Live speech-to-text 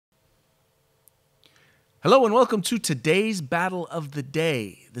Hello and welcome to today's Battle of the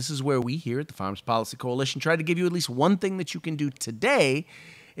Day. This is where we here at the Firearms Policy Coalition try to give you at least one thing that you can do today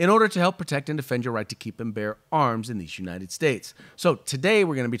in order to help protect and defend your right to keep and bear arms in these United States. So today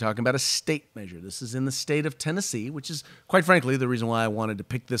we're going to be talking about a state measure. This is in the state of Tennessee, which is quite frankly the reason why I wanted to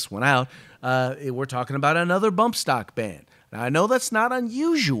pick this one out. We're talking about another bump stock ban. Now I know that's not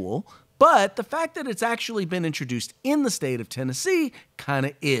unusual, but the fact that it's actually been introduced in the state of Tennessee kind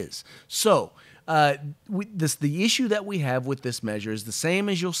of is. So the issue that we have with this measure is the same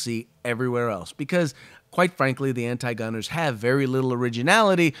as you'll see everywhere else because, quite frankly, the anti-gunners have very little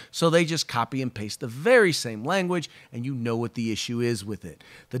originality, so they just copy and paste the very same language, and you know what the issue is with it.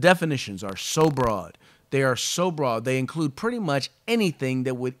 The definitions are so broad. They are so broad. They include pretty much anything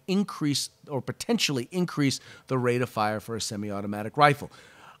that would increase or potentially increase the rate of fire for a semi-automatic rifle,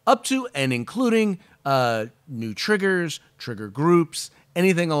 up to and including new triggers, trigger groups,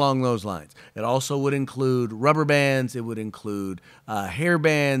 anything along those lines. It also would include rubber bands. It would include hair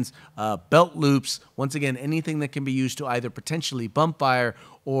bands, belt loops. Once again, anything that can be used to either potentially bump fire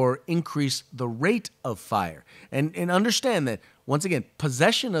or increase the rate of fire. And understand that, once again,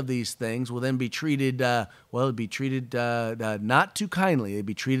 possession of these things will then be treated, not too kindly. It'd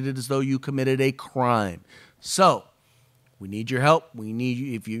be treated as though you committed a crime. So, we need your help. We need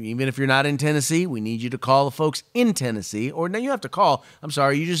you, even if you're not in Tennessee, we need you to call the folks in Tennessee. Or now you have to call. I'm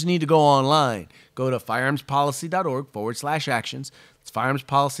sorry, you just need to go online. Go to firearmspolicy.org/actions. It's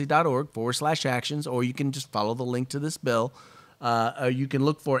firearmspolicy.org/actions, or you can just follow the link to this bill. You can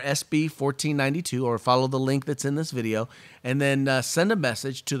look for SB 1492 or follow the link that's in this video, and then send a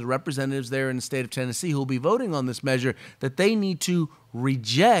message to the representatives there in the state of Tennessee who will be voting on this measure that they need to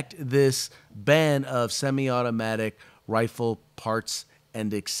reject this ban of semi-automatic rifle parts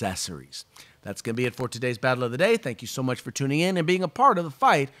and accessories. That's going to be it for today's Battle of the Day. Thank you so much for tuning in and being a part of the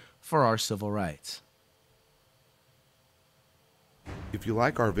fight for our civil rights. If you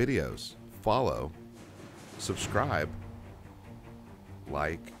like our videos, follow, subscribe,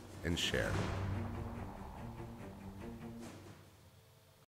 like, and share.